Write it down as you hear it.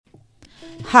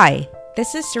Hi,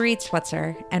 this is Sarit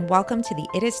Switzer, and welcome to the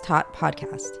It Is Taught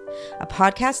podcast, a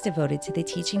podcast devoted to the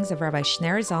teachings of Rabbi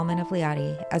Shneur Zalman of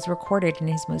Liadi as recorded in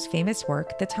his most famous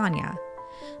work, the Tanya.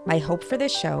 My hope for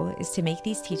this show is to make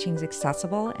these teachings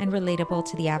accessible and relatable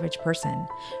to the average person,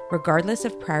 regardless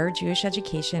of prior Jewish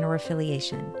education or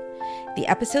affiliation. The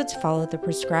episodes follow the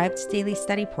prescribed daily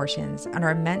study portions and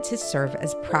are meant to serve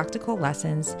as practical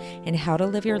lessons in how to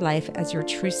live your life as your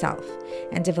true self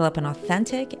and develop an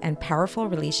authentic and powerful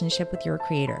relationship with your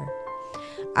Creator.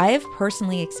 I have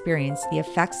personally experienced the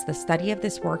effects the study of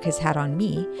this work has had on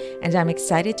me, and I'm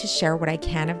excited to share what I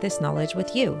can of this knowledge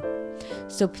with you.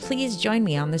 So please join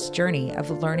me on this journey of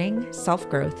learning,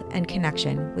 self-growth, and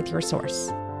connection with your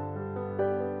source.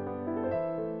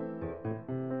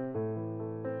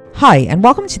 Hi, and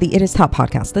welcome to the It Is Taught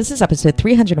podcast. This is episode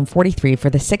 343 for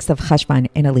the 6th of Cheshvan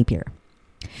in a leap year.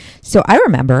 So I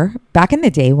remember back in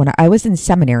the day when I was in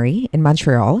seminary in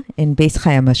Montreal, in Beis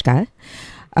Chaya Mushka,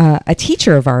 a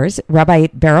teacher of ours, Rabbi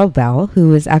Beryl Bell, who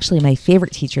was actually my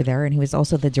favorite teacher there, and he was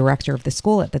also the director of the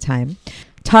school at the time,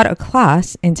 taught a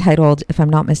class entitled, if I'm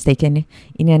not mistaken,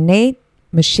 Inyanei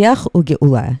Mashiach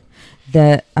Ugeula.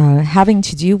 Having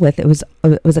to do with, it was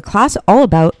a class all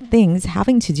about things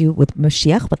having to do with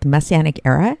Mashiach, with the Messianic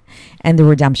era and the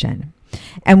redemption.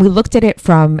 And we looked at it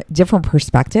from different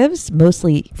perspectives,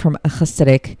 mostly from a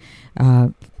Hasidic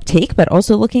take, but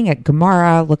also looking at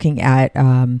Gemara, looking at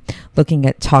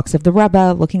talks of the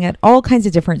Rebbe, looking at all kinds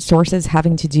of different sources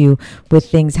having to do with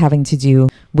things having to do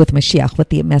with Mashiach, with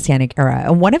the Messianic era.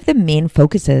 And one of the main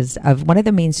focuses of one of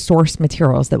the main source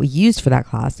materials that we used for that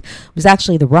class was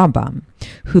actually the Rambam,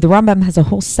 who the Rambam has a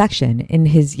whole section in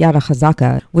his Yad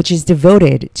HaChazaka, which is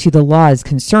devoted to the laws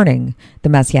concerning the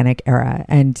Messianic era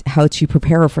and how to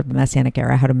prepare for the Messianic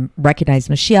era, how to recognize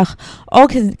Mashiach, all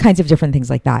kinds of different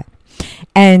things like that.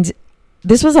 And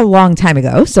this was a long time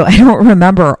ago, so I don't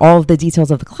remember all of the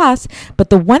details of the class, but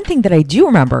the one thing that I do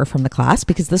remember from the class,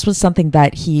 because this was something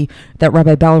that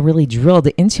Rabbi Bell really drilled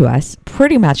into us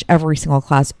pretty much every single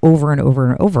class over and over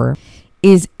and over,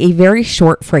 is a very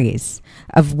short phrase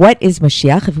of what is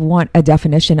Mashiach. If we want a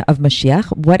definition of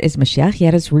Mashiach, what is Mashiach? He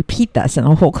had us repeat this in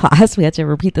the whole class. We had to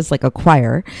repeat this like a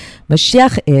choir.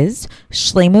 Mashiach is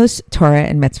Shleimus, Torah,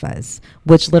 and Mitzvahs,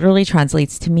 which literally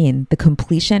translates to mean the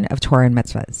completion of Torah and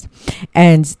Mitzvahs.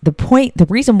 And the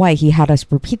reason why he had us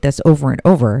repeat this over and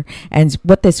over, and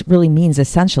what this really means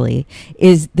essentially,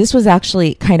 is this was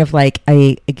actually kind of like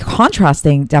a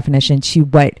contrasting definition to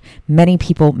what many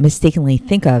people mistakenly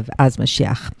think of as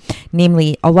Mashiach.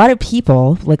 Namely, a lot of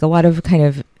people, like a lot of kind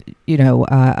of,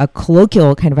 a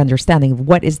colloquial kind of understanding of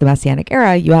what is the Messianic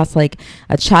era. You ask like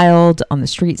a child on the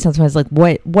street sometimes, like,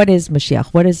 what is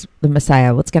Mashiach? What is the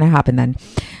Messiah? What's going to happen then?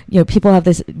 People have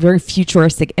this very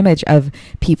futuristic image of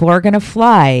people are going to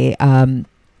fly.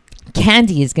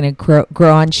 Candy is going to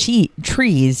grow on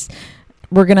trees.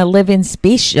 We're going to live in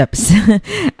spaceships.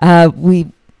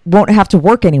 We won't have to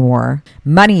work anymore.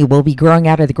 Money will be growing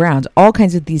out of the ground. All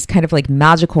kinds of these kind of like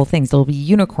magical things. There'll be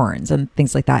unicorns and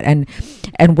things like that. And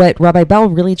what Rabbi Bell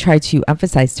really tried to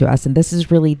emphasize to us, and this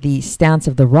is really the stance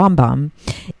of the Rambam,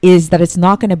 is that it's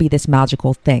not going to be this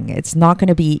magical thing. It's not going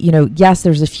to be, yes,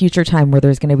 there's a future time where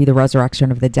there's going to be the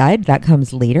resurrection of the dead. That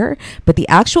comes later. But the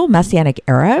actual Messianic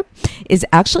era is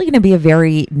actually going to be a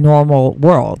very normal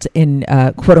world, in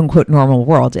quote unquote normal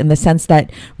world, in the sense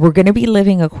that we're going to be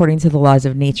living according to the laws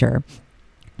of nature.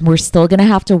 We're still going to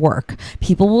have to work.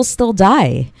 People will still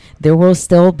die. There will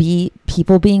still be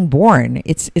people being born.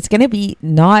 It's going to be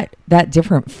not that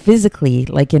different physically,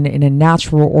 like in a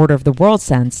natural order of the world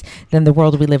sense, than the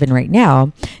world we live in right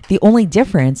now. The only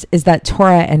difference is that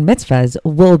Torah and mitzvahs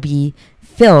will be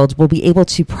able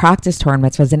to practice Torah and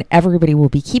mitzvahs, and everybody will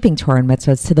be keeping Torah and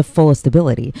mitzvahs to the fullest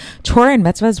ability. Torah and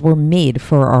mitzvahs were made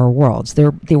for our worlds.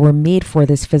 They were made for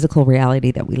this physical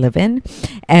reality that we live in,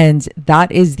 and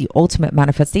that is the ultimate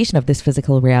manifestation of this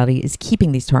physical reality, is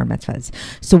keeping these Torah and mitzvahs.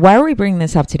 So why are we bringing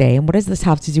this up today, and what does this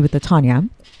have to do with the Tanya?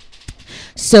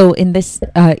 So in this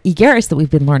Igeris that we've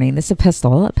been learning, this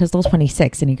epistle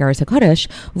 26 in Igeris HaKodesh,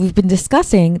 we've been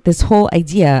discussing this whole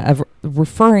idea of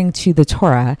referring to the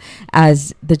Torah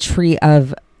as the tree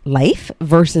of life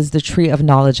versus the tree of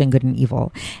knowledge and good and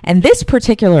evil. And this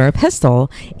particular epistle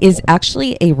is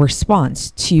actually a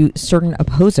response to certain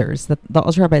opposers. The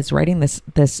Alter Rebbe is writing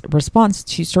this response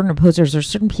to certain opposers or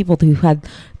certain people who had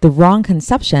the wrong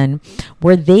conception,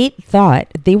 where they thought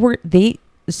they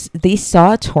they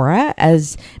saw Torah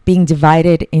as being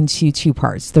divided into two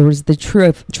parts. There was the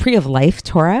tree of life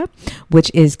Torah,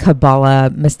 which is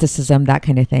Kabbalah, mysticism, that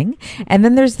kind of thing. And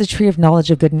then there's the tree of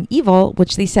knowledge of good and evil,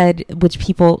 which they said,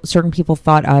 certain people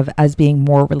thought of as being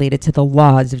more related to the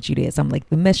laws of Judaism, like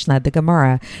the Mishnah, the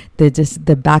Gemara,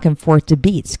 the back and forth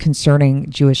debates concerning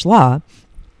Jewish law.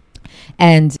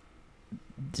 And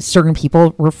certain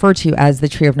people refer to as the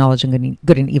tree of knowledge and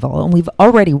good and evil. And we've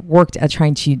already worked at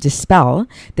trying to dispel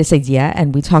this idea.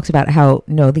 And we talked about how,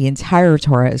 no, the entire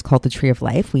Torah is called the tree of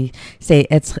life. We say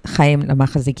it's chaim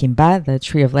lamachazikim ba, the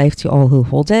tree of life to all who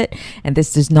hold it. And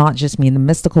this does not just mean the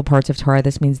mystical parts of Torah.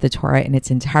 This means the Torah in its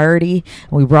entirety.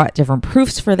 And we brought different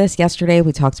proofs for this yesterday.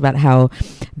 We talked about how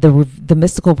the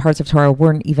mystical parts of Torah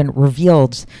weren't even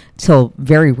revealed till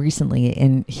very recently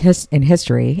in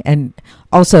history. And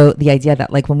also the idea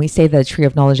that, like, when we say the tree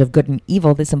of knowledge of good and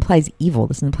evil, this implies evil.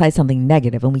 This implies something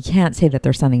negative, and we can't say that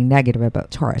there's something negative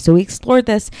about Torah. So we explored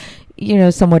this,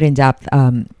 somewhat in depth.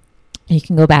 You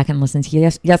can go back and listen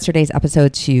to yesterday's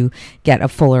episode to get a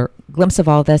fuller glimpse of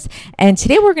all of this. And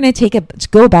today we're going to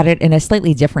go about it in a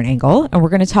slightly different angle. And we're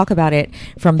going to talk about it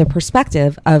from the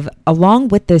perspective of, along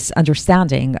with this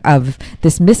understanding of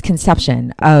this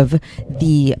misconception of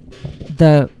the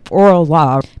oral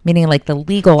law, meaning like the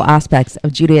legal aspects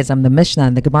of Judaism, the Mishnah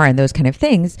and the Gemara and those kind of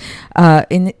things,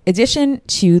 in addition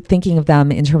to thinking of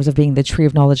them in terms of being the tree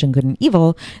of knowledge and good and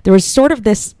evil, there was sort of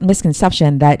this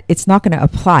misconception that it's not going to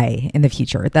apply in the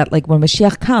future, that like when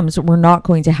Mashiach comes, we're not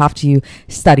going to have to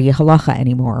study halacha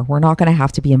anymore. We're not going to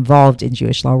have to be involved in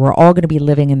Jewish law. We're all going to be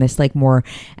living in this like more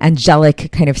angelic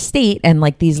kind of state, and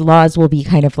like these laws will be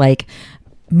kind of like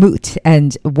moot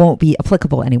and won't be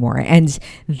applicable anymore. And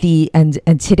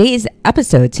today's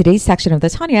section of the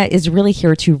Tanya is really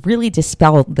here to really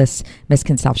dispel this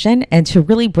misconception and to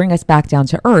really bring us back down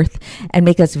to earth and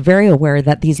make us very aware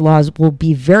that these laws will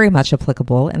be very much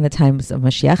applicable in the times of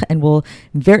Mashiach, and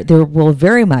there will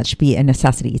very much be a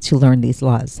necessity to learn these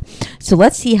laws. So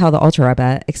let's see how the Alter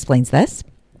Rebbe explains this.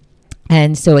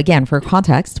 And so again, for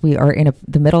context, we are in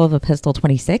the middle of Epistle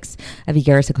 26 of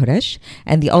Igeres HaKodesh,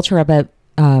 and the Alter Rebbe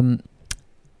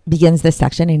begins this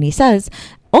section, and he says,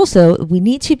 also, we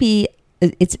need to be,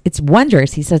 it's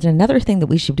wondrous. He says, another thing that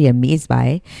we should be amazed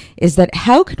by is that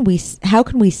how can we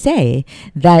say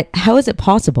that, how is it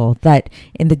possible that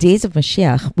in the days of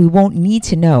Mashiach, we won't need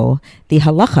to know the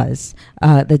halachas,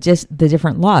 the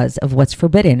different laws of what's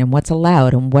forbidden and what's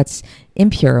allowed and what's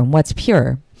impure and what's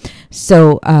pure.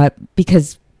 So,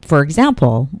 because, for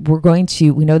example,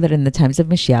 we know that in the times of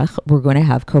Mashiach, we're going to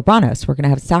have korbanos, we're going to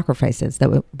have sacrifices, that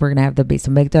we're going to have the Beis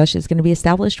HaMikdash is going to be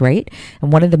established, right?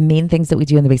 And one of the main things that we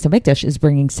do in the Beis HaMikdash is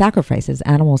bringing sacrifices,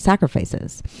 animal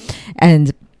sacrifices.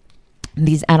 And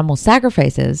these animal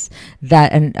sacrifices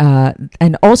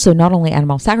and also not only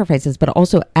animal sacrifices, but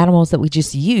also animals that we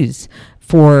just use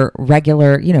for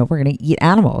regular, we're going to eat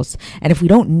animals. And if we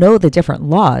don't know the different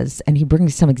laws, and he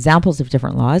brings some examples of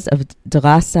different laws of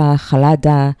derasa,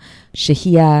 halada,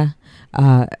 shehia,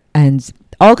 and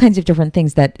all kinds of different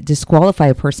things that disqualify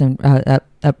a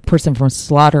person from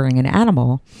slaughtering an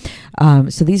animal.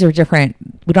 So these are different.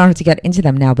 We don't have to get into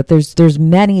them now, but there's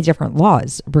many different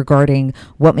laws regarding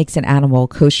what makes an animal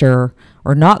kosher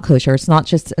or not kosher. It's not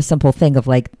just a simple thing of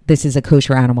like, this is a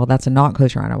kosher animal, that's a not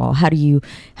kosher animal. How do you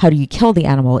kill the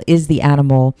animal? Is the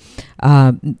animal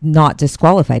not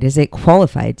disqualified? Is it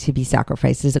qualified to be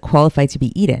sacrificed? Is it qualified to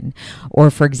be eaten?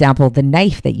 Or, for example, the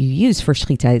knife that you use for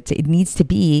shechita, it needs to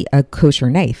be a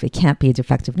kosher knife. It can't be a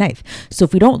defective knife. So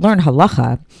if we don't learn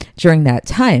halacha during that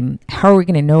time, how are we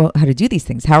going to know how to do these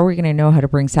things? How are we going to know how to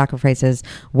bring sacrifices,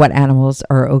 what animals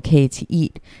are okay to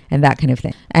eat, and that kind of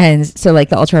thing? And so, like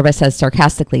the Alter Rebbe says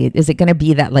sarcastically, is it going to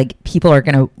be that like people are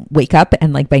going to wake up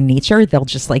and like by nature they'll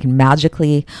just like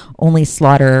magically only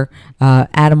slaughter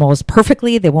animals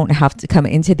perfectly? They won't have to come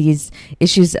into these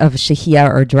issues of shehia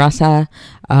or drasa,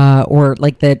 or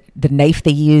like the knife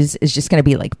they use is just going to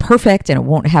be like perfect and it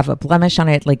won't have a blemish on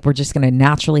it. Like we're just going to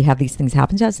naturally have these things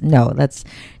happen to us. No, that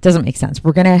doesn't make sense.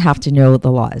 We're going to have to know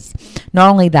the laws. Not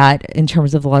only that, in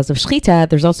terms of the laws of shechita,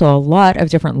 there's also a lot of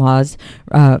different laws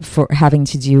for having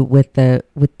to do with the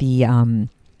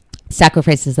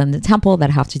sacrifices in the temple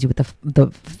that have to do with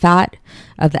the fat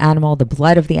of the animal, the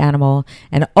blood of the animal,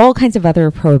 and all kinds of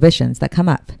other prohibitions that come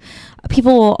up.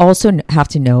 People will also have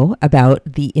to know about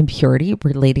the impurity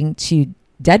relating to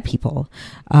dead people,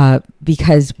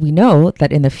 because we know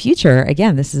that in the future,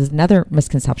 again, this is another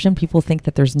misconception. People think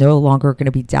that there's no longer going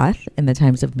to be death in the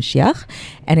times of Mashiach.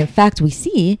 And in fact, we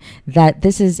see that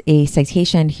this is a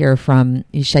citation here from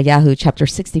Yeshayahu chapter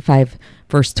 65,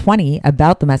 verse 20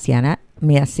 about the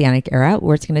Messianic era,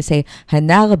 where it's going to say,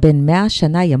 Hanar ben mea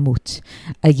shana yamut.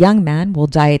 A young man will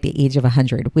die at the age of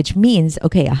 100, which means,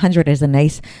 okay, 100 is a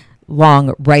nice,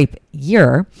 long, ripe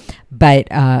year, but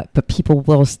people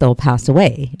will still pass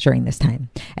away during this time.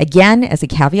 Again, as a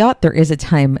caveat, there is a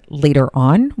time later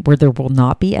on where there will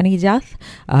not be any death,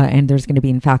 and there's going to be,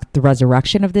 in fact, the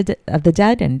resurrection of the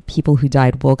dead, and people who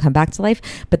died will come back to life.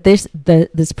 But this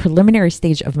preliminary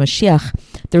stage of Mashiach,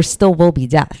 there still will be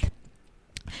death.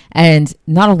 And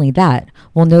not only that,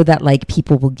 we'll know that like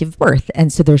people will give birth.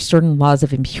 And so there's certain laws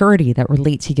of impurity that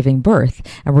relate to giving birth.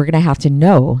 And we're going to have to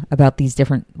know about these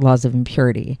different laws of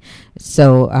impurity.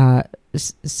 So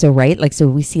right, like, so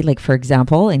we see, like, for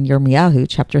example, in Yirmiyahu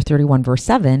chapter 31, verse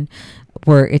 7,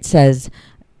 where it says,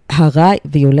 Hara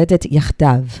v'yoledet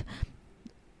yachdav,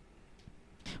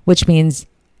 which means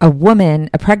a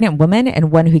pregnant woman,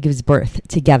 and one who gives birth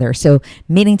together. So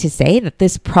meaning to say that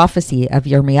this prophecy of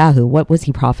Yirmiyahu, what was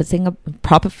he prophesying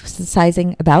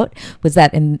about? Was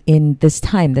that in this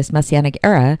time, this Messianic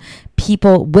era,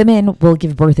 women will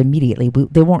give birth immediately.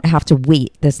 They won't have to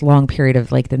wait this long period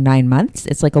of like the 9 months.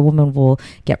 It's like a woman will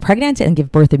get pregnant and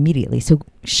give birth immediately. So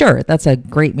sure, that's a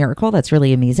great miracle. That's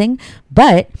really amazing.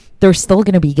 But they're still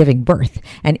going to be giving birth.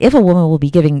 And if a woman will be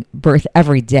giving birth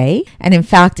every day, and in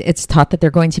fact, it's taught that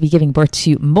they're going to be giving birth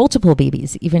to multiple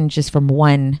babies, even just from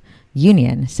one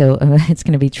union. So it's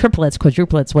going to be triplets,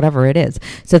 quadruplets, whatever it is.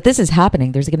 So if this is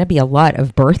happening, there's going to be a lot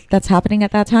of birth that's happening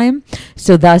at that time.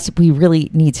 So thus, we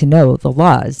really need to know the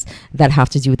laws that have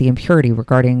to do with the impurity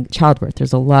regarding childbirth.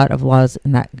 There's a lot of laws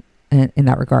in that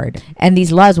regard. And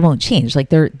these laws won't change. Like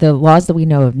the laws that we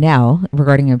know of now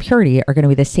regarding impurity are going to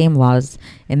be the same laws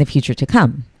in the future to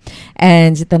come.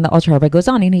 And then the Alter Rebbe goes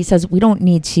on and he says, we don't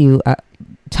need to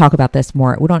talk about this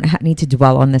more. We don't need to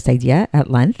dwell on this idea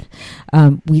at length.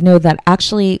 We know that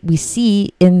actually we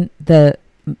see in the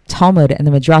Talmud and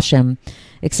the Midrashim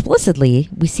explicitly,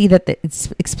 we see that it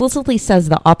explicitly says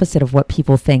the opposite of what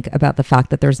people think about the fact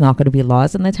that there's not going to be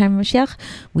laws in the time of Mashiach.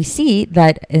 We see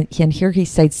that, and here he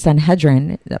cites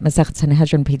Sanhedrin, Masechet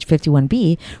Sanhedrin, page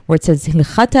 51b, where it says,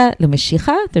 Hilchata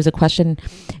l'Mashiach. There's a question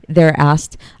there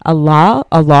asked, a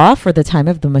law for the time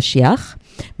of the Mashiach,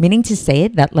 meaning to say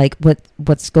that like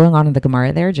what's going on in the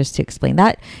Gemara there, just to explain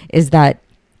that, is that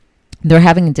they're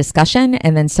having a discussion,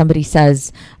 and then somebody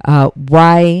says,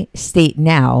 why state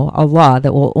now a law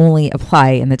that will only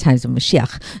apply in the times of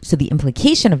Mashiach? So the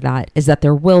implication of that is that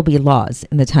there will be laws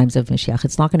in the times of Mashiach.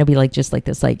 It's not going to be like just like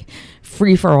this like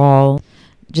free-for-all,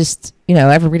 just,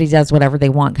 everybody does whatever they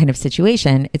want kind of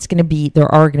situation. It's going to be,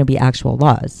 there are going to be actual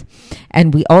laws.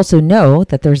 And we also know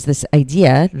that there's this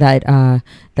idea that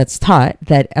that's taught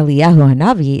that Eliyahu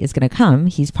Hanavi is going to come.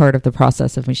 He's part of the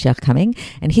process of Mashiach coming,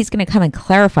 and he's going to come and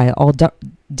clarify all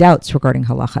doubts regarding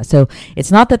halacha. So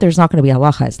it's not that there's not going to be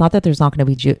halacha. It's not that there's not going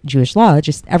to be Jewish law.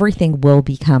 Just everything will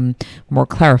become more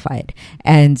clarified.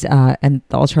 And the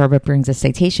Alter Rebbe brings a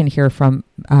citation here from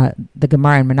the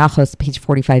Gemara in Menachos, page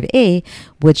 45a,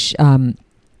 which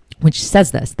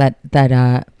says this, that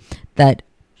Eliyahu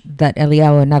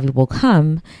Navi will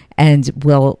come and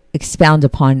will expound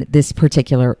upon this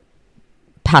particular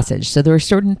passage. So there are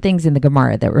certain things in the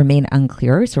Gemara that remain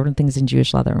unclear, certain things in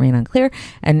Jewish law that remain unclear,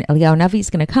 and Eliyahu Navi is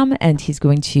going to come and he's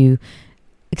going to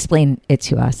explain it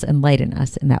to us, enlighten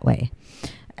us in that way.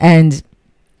 And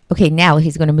okay, now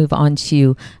he's going to move on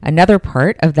to another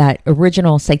part of that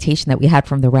original citation that we had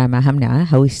from the Rama Hamna,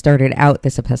 how we started out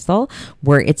this epistle,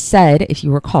 where it said, if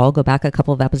you recall, go back a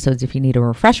couple of episodes if you need a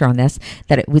refresher on this,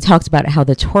 that we talked about how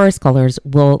the Torah scholars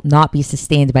will not be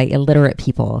sustained by illiterate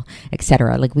people,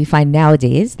 etc. Like we find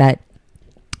nowadays that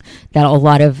a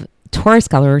lot of Torah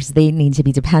scholars, they need to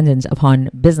be dependent upon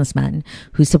businessmen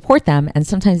who support them. And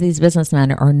sometimes these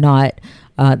businessmen are not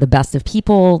the best of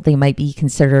people. They might be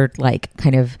considered like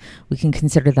we can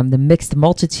consider them the mixed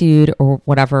multitude or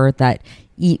whatever, that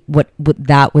eat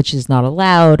that which is not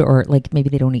allowed, or like maybe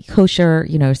they don't eat kosher,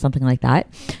 something like that.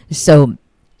 So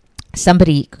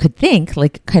somebody could think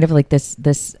like kind of like this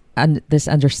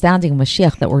understanding of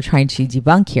Mashiach that we're trying to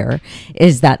debunk here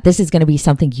is that this is going to be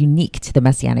something unique to the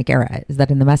Messianic era, is that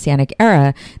in the Messianic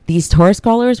era, these Torah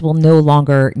scholars will no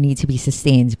longer need to be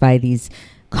sustained by these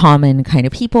common kind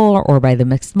of people or by the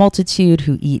mixed multitude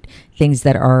who eat things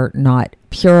that are not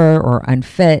pure or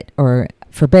unfit or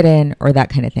forbidden or that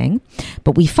kind of thing.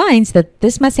 But we find that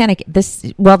this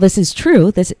is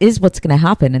true. This is what's going to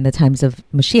happen in the times of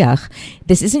Mashiach.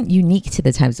 This isn't unique to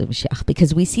the times of Mashiach,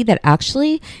 because we see that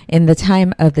actually in the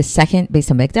time of the second Beis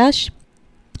HaMikdash,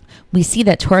 we see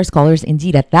that Torah scholars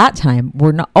indeed at that time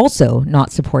were also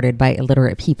not supported by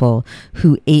illiterate people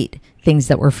who ate things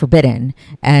that were forbidden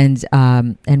and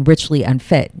ritually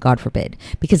unfit, God forbid.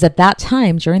 Because at that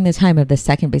time, during the time of the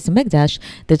second Beis Hamikdash,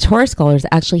 the Torah scholars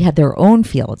actually had their own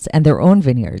fields and their own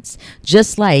vineyards,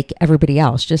 just like everybody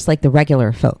else, just like the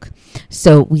regular folk.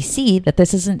 So we see that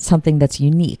this isn't something that's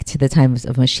unique to the times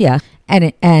of Mashiach.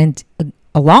 And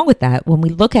along with that, when we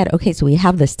look at, okay, so we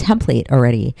have this template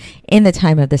already in the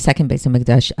time of the second Beis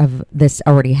Hamikdash of this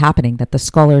already happening, that the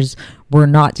scholars were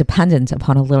not dependent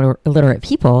upon illiterate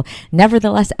people.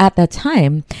 Nevertheless, at that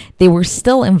time, they were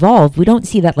still involved. We don't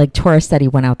see that like Torah study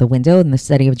went out the window and the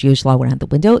study of Jewish law went out the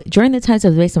window. During the times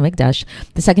of the Beis Hamikdash,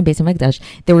 the second Beis Hamikdash,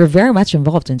 they were very much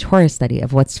involved in Torah study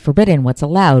of what's forbidden, what's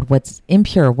allowed, what's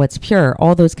impure, what's pure,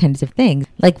 all those kinds of things.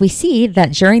 Like we see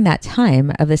that during that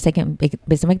time of the second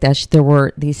Beis Hamikdash, there were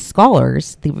these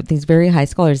scholars, these very high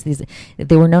scholars,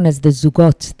 they were known as the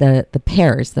zugot, the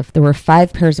pairs. There were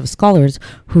 5 pairs of scholars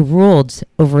who ruled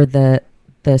over the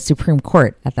Supreme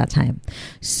Court at that time.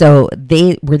 So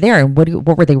they were there, and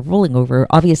what were they ruling over?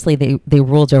 Obviously, they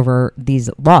ruled over these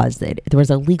laws. There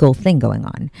was a legal thing going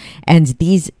on, and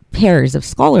these pairs of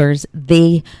scholars,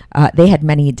 they had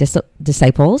many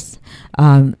disciples.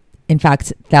 In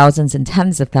fact, thousands and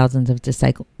tens of thousands of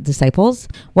disciples.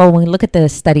 Well, when we look at the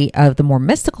study of the more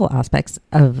mystical aspects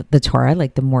of the Torah,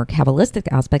 like the more Kabbalistic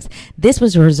aspects, this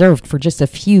was reserved for just a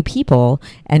few people,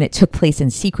 and it took place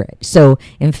in secret. So,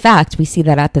 in fact, we see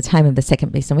that at the time of the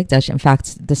second Beis Hamikdash, in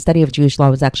fact, the study of Jewish law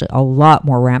was actually a lot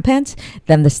more rampant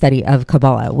than the study of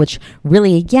Kabbalah, which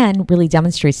really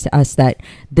demonstrates to us that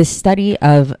the study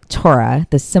of Torah,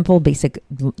 the simple, basic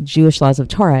Jewish laws of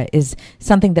Torah, is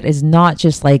something that is not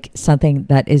just like something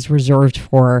that is reserved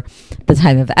for the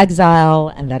time of exile,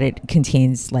 and that it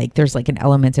contains there's an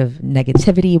element of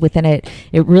negativity within it.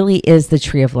 It really is the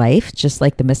tree of life, just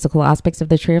like the mystical aspects of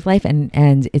the tree of life,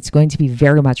 and it's going to be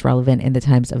very much relevant in the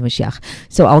times of Mashiach.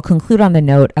 So I'll conclude on the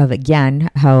note of, again,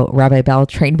 how Rabbi Bell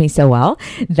trained me so well,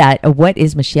 that what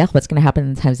is Mashiach, what's going to happen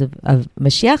in the times of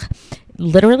Mashiach.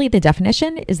 Literally, the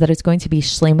definition is that it's going to be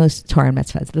Shleimus Torah and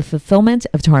Mitzvahs, the fulfillment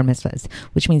of Torah and Mitzvahs,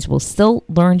 which means we'll still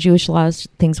learn Jewish laws.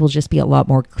 Things will just be a lot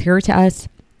more clear to us,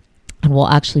 and we'll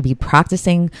actually be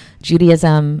practicing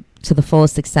Judaism to the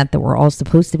fullest extent that we're all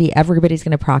supposed to be. Everybody's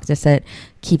going to practice it,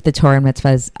 keep the Torah and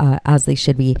Mitzvahs as they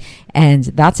should be. And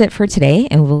that's it for today,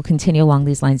 and we'll continue along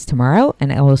these lines tomorrow,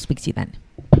 and I will speak to you then.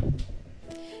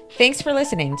 Thanks for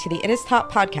listening to the It Is Taught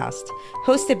podcast,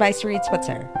 hosted by Sarit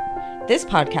Switzer. This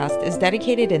podcast is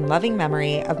dedicated in loving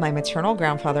memory of my maternal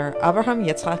grandfather, Avraham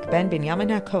Yitzchak ben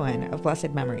Binyamin HaKohen of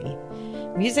blessed memory.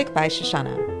 Music by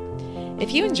Shoshana.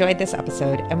 If you enjoyed this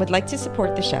episode and would like to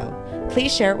support the show,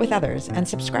 please share it with others and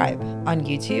subscribe on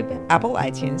YouTube, Apple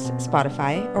iTunes,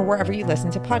 Spotify, or wherever you listen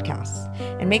to podcasts.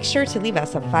 And make sure to leave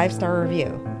us a 5-star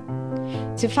review.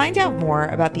 To find out more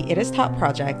about the It Is Taught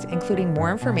project, including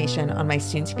more information on my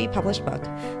soon-to-be published book,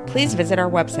 please visit our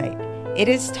website,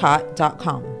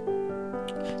 itistaught.com.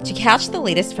 To catch the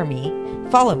latest from me,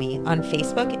 follow me on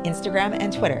Facebook, Instagram,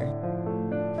 and Twitter.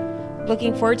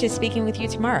 Looking forward to speaking with you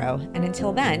tomorrow, and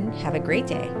until then, have a great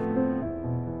day.